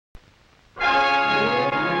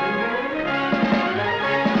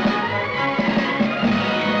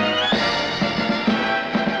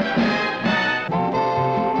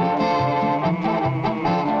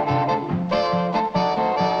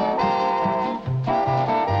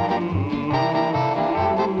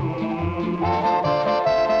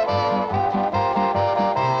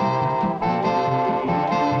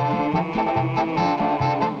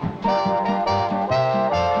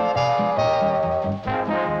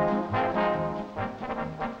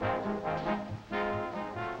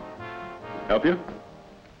Help you?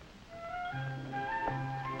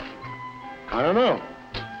 I don't know.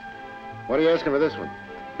 What are you asking for this one?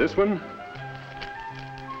 This one?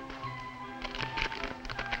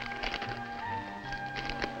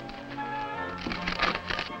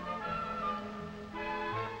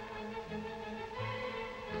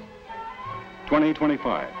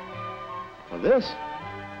 $20.25. For this?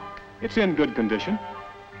 It's in good condition.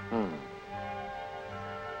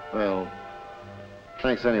 Well,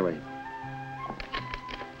 thanks anyway.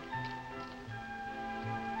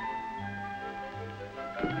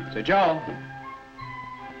 Say, Joe.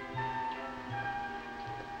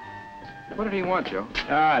 What did he want, Joe?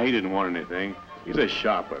 Ah, he didn't want anything. He's a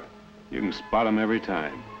shopper. You can spot him every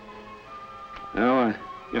time. No, I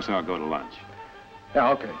guess I'll go to lunch. Yeah,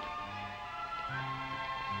 okay.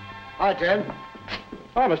 Hi, Ted.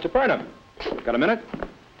 Oh, Mr. Burnham. Got a minute?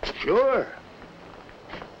 Sure.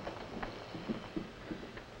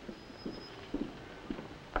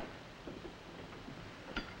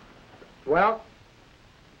 Well,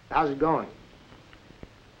 how's it going?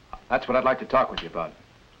 That's what I'd like to talk with you about.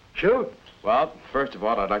 Shoot. Well, first of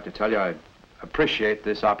all, I'd like to tell you I appreciate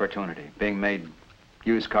this opportunity, being made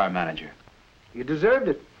used car manager. You deserved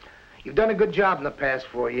it. You've done a good job in the past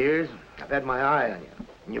 4 years. I've had my eye on you,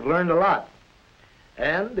 and you've learned a lot.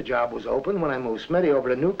 And the job was open when I moved Smitty over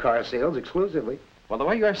to new car sales exclusively. Well, the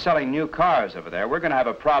way you're selling new cars over there, we're going to have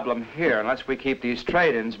a problem here unless we keep these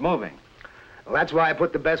trade-ins moving. Well, that's why I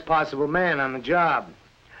put the best possible man on the job.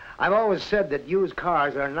 I've always said that used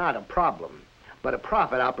cars are not a problem, but a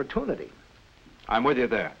profit opportunity. I'm with you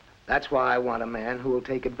there. That's why I want a man who will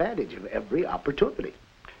take advantage of every opportunity.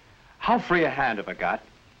 How free a hand have I got?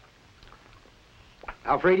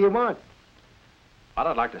 How free do you want? Well,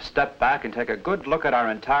 I'd like to step back and take a good look at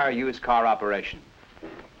our entire used car operation.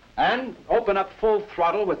 And open up full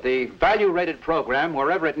throttle with the value-rated program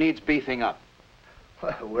wherever it needs beefing up.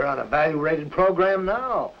 Well, we're on a value-rated program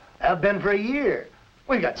now. Have been for a year.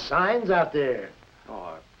 We got signs out there. Oh,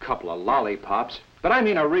 a couple of lollipops. But I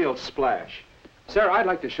mean a real splash. Sir, I'd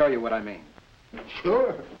like to show you what I mean.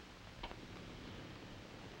 Sure.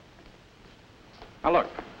 Now, look.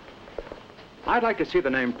 I'd like to see the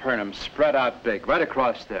name Purnham spread out big, right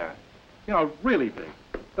across there. You know, really big.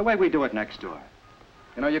 The way we do it next door.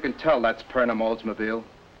 You know, you can tell that's Purnham Oldsmobile.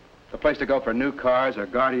 The place to go for new cars or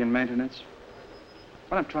guardian maintenance.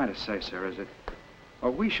 What I'm trying to say, sir, is that,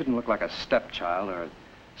 well, we shouldn't look like a stepchild or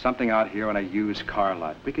something out here on a used car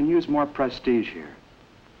lot. We can use more prestige here.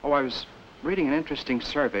 Oh, I was reading an interesting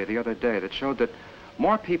survey the other day that showed that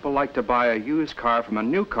more people like to buy a used car from a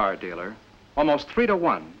new car dealer, almost 3 to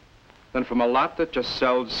 1, than from a lot that just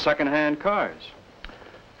sells second-hand cars.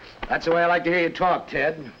 That's the way I like to hear you talk,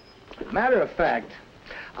 Ted. Matter of fact,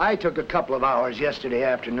 I took a couple of hours yesterday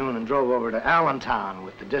afternoon and drove over to Allentown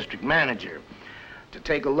with the district manager to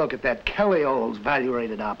take a look at that Kelly Olds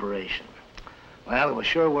value-rated operation. Well, it was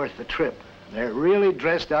sure worth the trip. They're really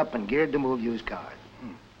dressed up and geared to move used cars.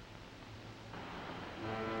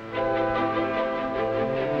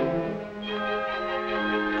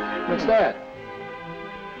 What's that?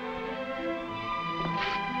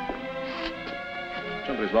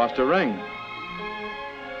 Somebody's lost a ring.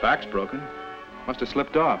 Back's broken. Must have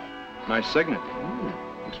slipped off. Nice signet.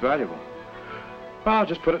 Looks valuable. Well, I'll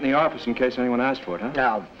just put it in the office in case anyone asks for it,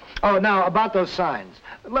 huh? Now, about those signs.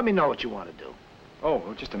 Let me know what you want to do.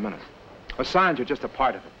 Oh, just a minute. The signs are just a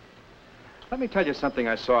part of it. Let me tell you something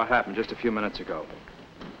I saw happen just a few minutes ago.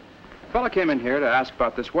 A fella came in here to ask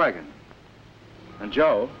about this wagon. And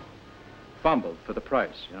Joe fumbled for the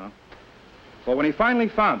price, you know. Well, when he finally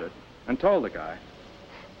found it and told the guy,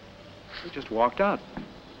 he just walked out.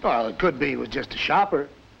 Well, it could be he was just a shopper.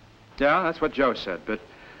 Yeah, that's what Joe said, but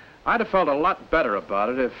I'd have felt a lot better about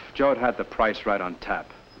it if Joe had had the price right on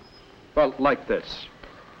tap. Well, like this.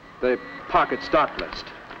 The pocket stock list.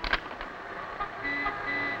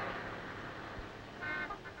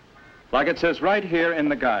 Like it says right here in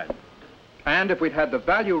the guide. And if we'd had the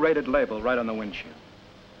value-rated label right on the windshield.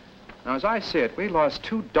 Now, as I see it, we lost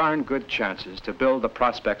 2 darn good chances to build the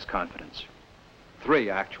prospect's confidence.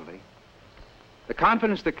 3, actually. The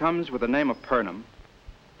confidence that comes with the name of Purnham,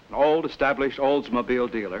 an old, established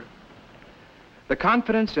Oldsmobile dealer. The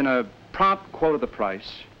confidence in a prompt quote of the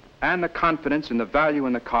price, and the confidence in the value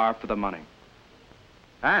in the car for the money.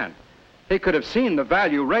 And he could have seen the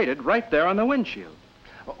value rated right there on the windshield.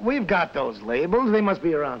 We've got those labels. They must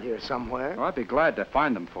be around here somewhere. Well, I'd be glad to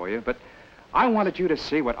find them for you, but I wanted you to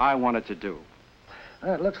see what I wanted to do.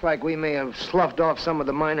 It looks like we may have sloughed off some of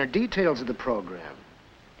the minor details of the program.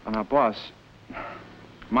 Well, now, boss,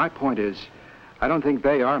 my point is, I don't think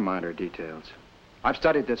they are minor details. I've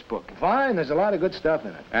studied this book. Fine, there's a lot of good stuff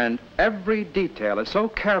in it. And every detail is so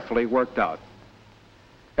carefully worked out.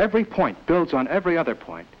 Every point builds on every other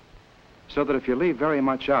point, so that if you leave very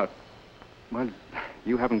much out, well,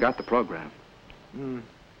 you haven't got the program.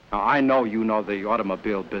 Now, I know you know the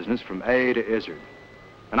automobile business from A to Izzard,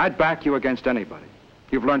 and I'd back you against anybody.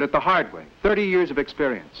 You've learned it the hard way, 30 years of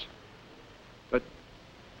experience. But,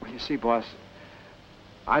 well, you see, boss,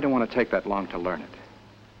 I don't want to take that long to learn it.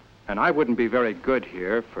 And I wouldn't be very good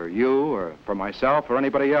here for you or for myself or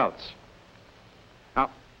anybody else. Now,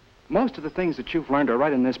 most of the things that you've learned are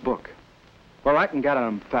right in this book, where I can get on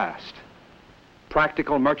them fast.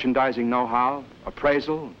 Practical merchandising know-how,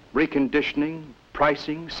 appraisal, reconditioning,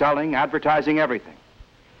 pricing, selling, advertising, everything.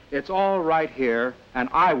 It's all right here, and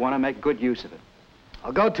I want to make good use of it.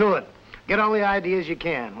 I'll go to it. Get all the ideas you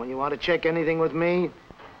can. When you want to check anything with me,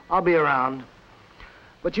 I'll be around.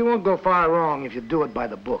 But you won't go far wrong if you do it by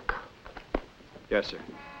the book. Yes, sir.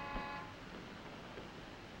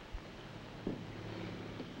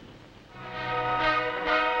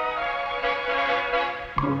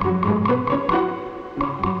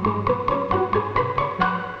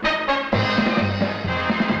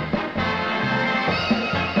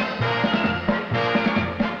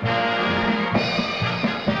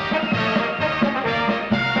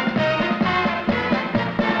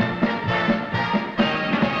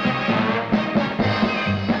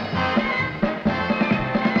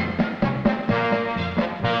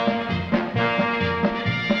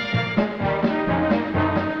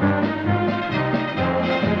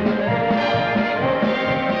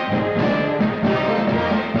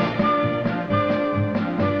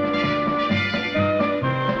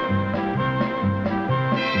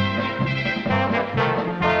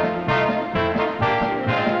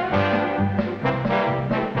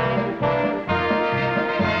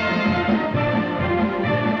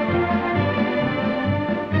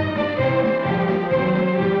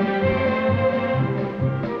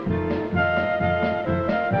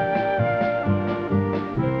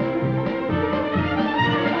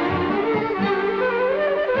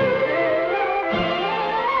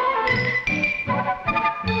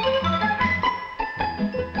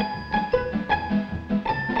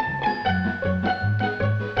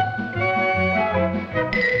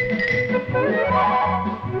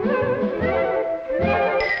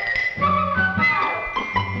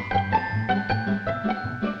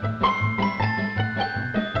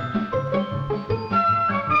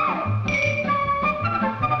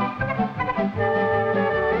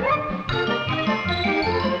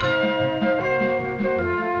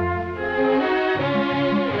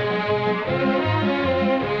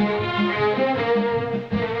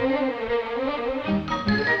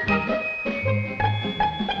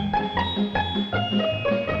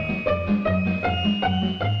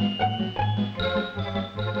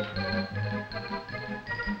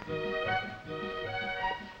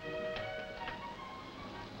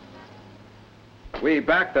 We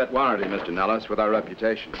backed that warranty, Mr. Nellis, with our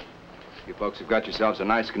reputation. You folks have got yourselves a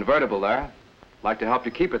nice convertible there. I'd like to help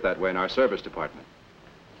you keep it that way in our service department.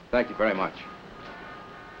 Thank you very much.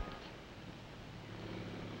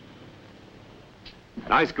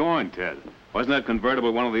 Nice going, Ted. Wasn't that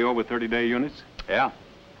convertible one of the over 30-day units? Yeah.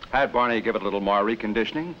 Had Barney give it a little more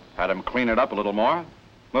reconditioning, had him clean it up a little more,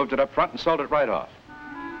 moved it up front and sold it right off.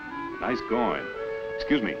 Nice going.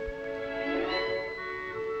 Excuse me.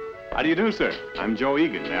 How do you do, sir? I'm Joe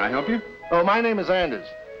Egan. May I help you? Oh, my name is Anders.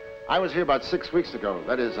 I was here about 6 weeks ago.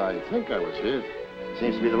 That is, I think I was here.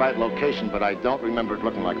 Seems to be the right location, but I don't remember it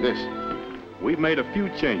looking like this. We've made a few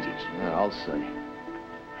changes. Yeah, I'll say.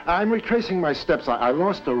 I'm retracing my steps. I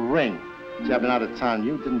lost a ring. See, I've been out of town.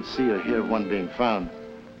 You didn't see or hear of one being found.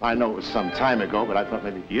 I know it was some time ago, but I thought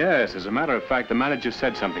maybe... Yes, as a matter of fact, the manager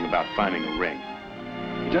said something about finding a ring.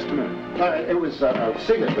 Just a minute. It was a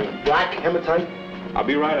signet ring. Black hematite. I'll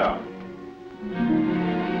be right out.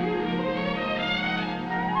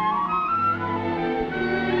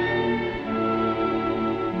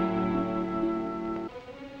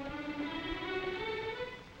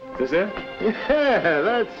 Is this it? Yeah,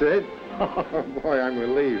 that's it. Oh, boy, I'm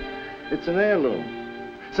relieved. It's an heirloom.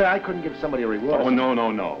 Say, I couldn't give somebody a reward. Oh,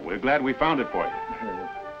 no. We're glad we found it for you.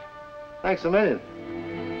 Thanks a million.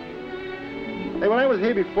 Hey, when I was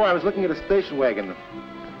here before, I was looking at a station wagon.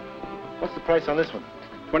 What's the price on this one?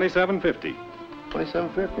 $27.50.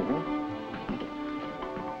 $27.50,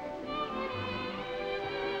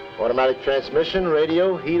 Automatic transmission,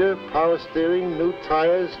 radio, heater, power steering, new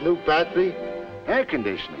tires, new battery, air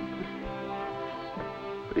conditioning.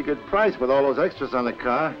 Pretty good price with all those extras on the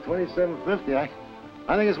car. $27.50.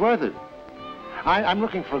 I think it's worth it. I'm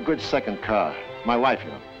looking for a good second car. My wife,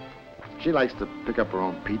 you know. She likes to pick up her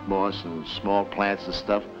own peat moss and small plants and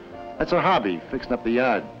stuff. That's her hobby, fixing up the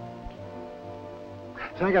yard.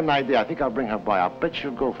 So I got an idea. I think I'll bring her by. I'll bet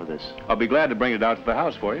she'll go for this. I'll be glad to bring it out to the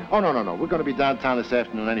house for you. Oh, no. We're going to be downtown this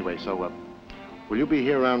afternoon anyway, so, will you be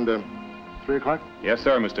here around, 3 o'clock? Yes,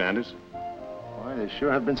 sir, Mr. Anders. Why, there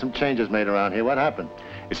sure have been some changes made around here. What happened?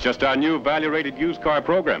 It's just our new value-rated used car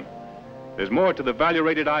program. There's more to the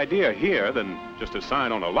value-rated idea here than just a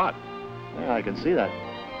sign on a lot. Yeah, I can see that.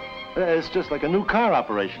 It's just like a new car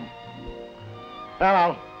operation.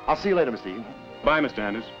 Well, I'll see you later, Mr. Eaton. Bye, Mr.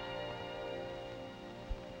 Anders.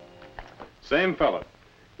 Same fella.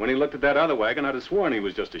 When he looked at that other wagon, I'd have sworn he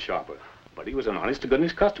was just a shopper. But he was an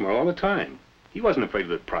honest-to-goodness customer all the time. He wasn't afraid of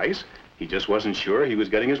the price. He just wasn't sure he was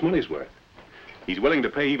getting his money's worth. He's willing to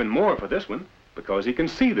pay even more for this one because he can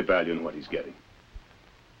see the value in what he's getting.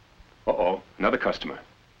 Uh-oh, another customer.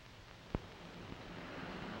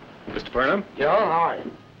 Mr. Purnham? Joe, how are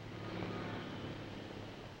you?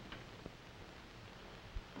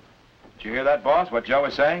 Did you hear that, boss, what Joe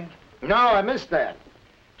was saying? No, I missed that.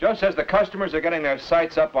 Joe says the customers are getting their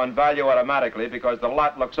sights up on value automatically because the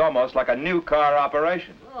lot looks almost like a new car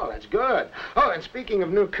operation. Oh, that's good. Oh, and speaking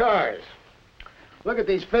of new cars, look at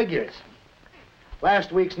these figures.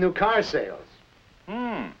 Last week's new car sales.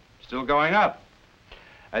 Still going up.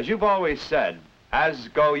 As you've always said, as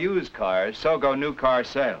go used cars, so go new car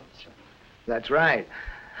sales. That's right.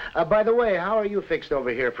 By the way, how are you fixed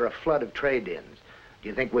over here for a flood of trade-ins? Do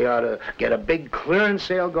you think we ought to get a big clearance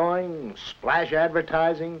sale going, splash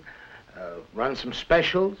advertising, run some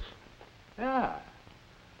specials? Yeah.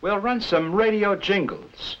 We'll run some radio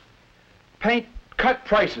jingles. Paint cut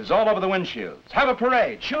prices all over the windshields. Have a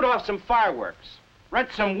parade. Shoot off some fireworks. Rent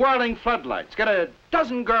some whirling floodlights. Get a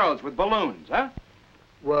dozen girls with balloons, huh?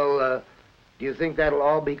 Well, do you think that'll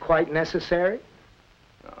all be quite necessary?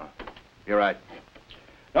 No. You're right.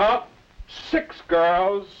 No, 6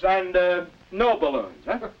 girls and no balloons,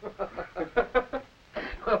 huh?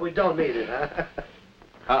 Well, we don't need it,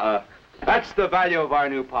 huh? That's the value of our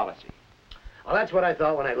new policy. Well, that's what I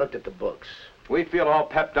thought when I looked at the books. We feel all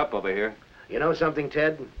pepped up over here. You know something,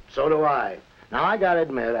 Ted? So do I. Now, I gotta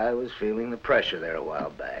admit, I was feeling the pressure there a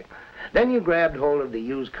while back. Then you grabbed hold of the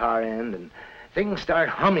used car end, and things start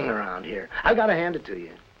humming around here. I gotta hand it to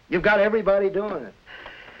you. You've got everybody doing it.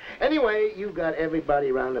 Anyway, you've got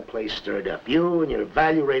everybody around the place stirred up. You and your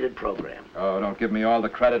value-rated program. Oh, don't give me all the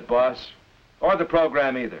credit, boss. Or the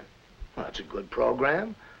program either. Well, that's a good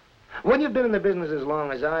program. When you've been in the business as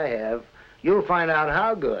long as I have, you'll find out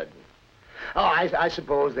how good. Oh, I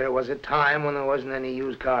suppose there was a time when there wasn't any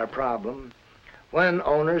used car problem. When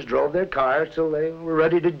owners drove their cars till they were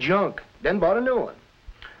ready to junk, then bought a new one.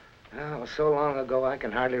 Oh, it was so long ago I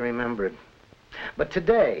can hardly remember it. But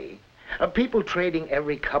today, people trading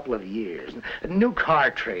every couple of years, new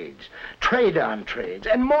car trades, trade-on trades,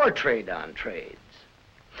 and more trade-on trades.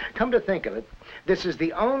 Come to think of it, this is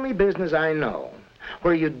the only business I know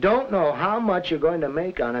where you don't know how much you're going to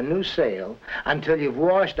make on a new sale until you've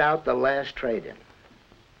washed out the last trade-in. In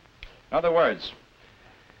other words,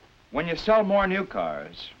 when you sell more new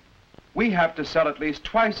cars, we have to sell at least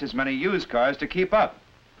twice as many used cars to keep up.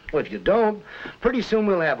 Well, if you don't, pretty soon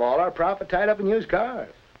we'll have all our profit tied up in used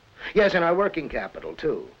cars. Yes, and our working capital,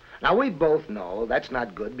 too. Now, we both know that's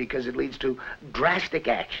not good because it leads to drastic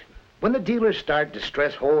action. When the dealers start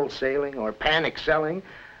distress wholesaling or panic selling,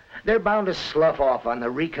 they're bound to slough off on the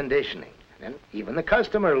reconditioning, and even the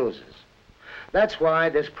customer loses. That's why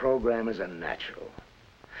this program is a natural.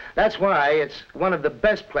 That's why it's one of the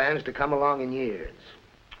best plans to come along in years.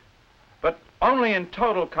 But only in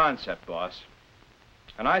total concept, boss.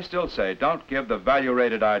 And I still say, don't give the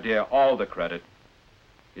value-rated idea all the credit.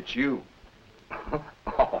 It's you.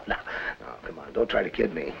 Oh, no, come on, don't try to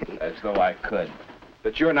kid me. As though I could.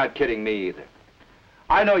 But you're not kidding me either.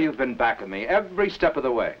 I know you've been backing me every step of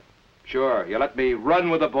the way. Sure, you let me run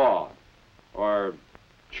with the ball. Or,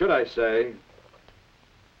 should I say,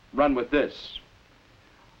 run with this.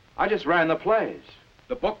 I just ran the plays.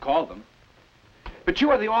 The book called them. But you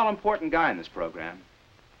are the all-important guy in this program.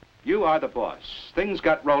 You are the boss. Things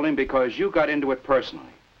got rolling because you got into it personally.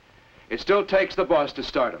 It still takes the boss to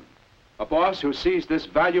start 'em. A boss who sees this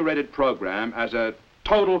value-rated program as a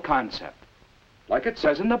total concept, like it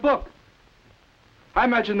says in the book. I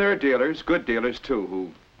imagine there are dealers, good dealers too,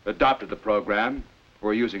 who adopted the program, who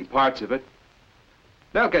are using parts of it.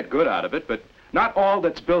 They'll get good out of it, but not all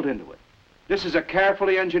that's built into it. This is a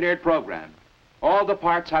carefully engineered program. All the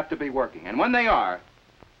parts have to be working, and when they are,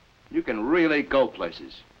 you can really go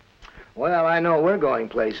places. Well, I know we're going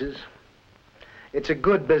places. It's a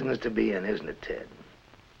good business to be in, isn't it, Ted?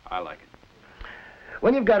 I like it.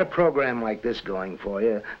 When you've got a program like this going for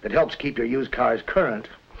you that helps keep your used cars current,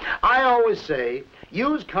 I always say,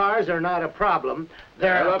 used cars are not a problem,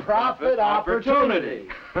 they're a profit opportunity.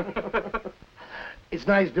 It's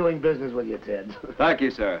nice doing business with you, Ted. Thank you,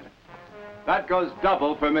 sir. That goes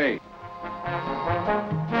double for me.